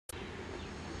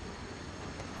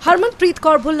Harmanpreet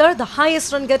Kaur Bhullar, the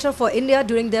highest run getter for India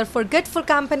during their forgetful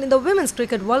campaign in the Women's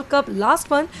Cricket World Cup last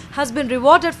month, has been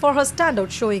rewarded for her standout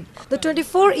showing. The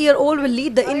 24-year-old will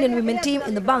lead the Indian women team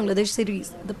in the Bangladesh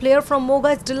series. The player from Moga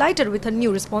is delighted with her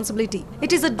new responsibility.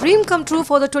 It is a dream come true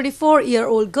for the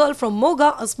 24-year-old girl from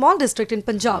Moga, a small district in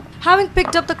Punjab. Having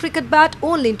picked up the cricket bat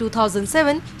only in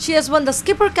 2007, she has won the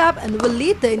skipper cap and will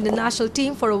lead the Indian national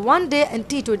team for a one-day and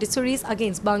T20 series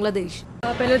against Bangladesh.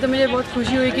 पहले तो मुझे बहुत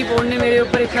खुशी हुई कि board ने मेरे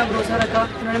ऊपर इतना भरोसा रखा,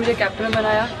 उन्होंने मुझे कैप्टन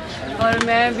बनाया और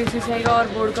मैं बीसीसीआई का और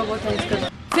बोर्ड का बहुत थैंक्स करता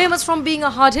हूँ। Famous from being a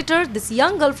hard hitter, this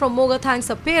young girl from Moga thanks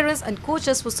her parents and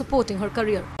coaches for supporting her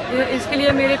career. इसके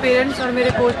लिए मेरे पेरेंट्स और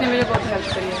मेरे कोच ने मुझे बहुत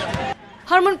हेल्प करी है।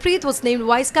 Harmanpreet was named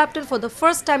vice captain for the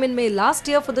first time in May last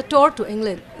year for the tour to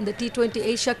England. In the T20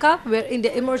 Asia Cup, where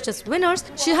India emerged as winners,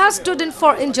 she has stood in for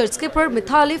injured skipper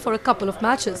Mithali for a couple of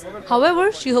matches.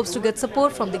 However, she hopes to get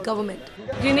support from the government.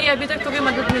 जी नहीं, अभी तक तो कोई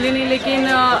मदद मिली नहीं, लेकिन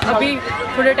अभी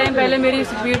थोड़े टाइम पहले मेरी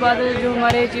सुखबीर बादल जो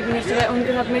हमारे चीफ मिनिस्टर है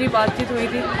उनके साथ मेरी बातचीत हुई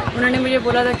थी। उन्होंने मुझे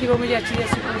बोला था कि वो मुझे अच्छी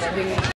पोस्ट देंगे।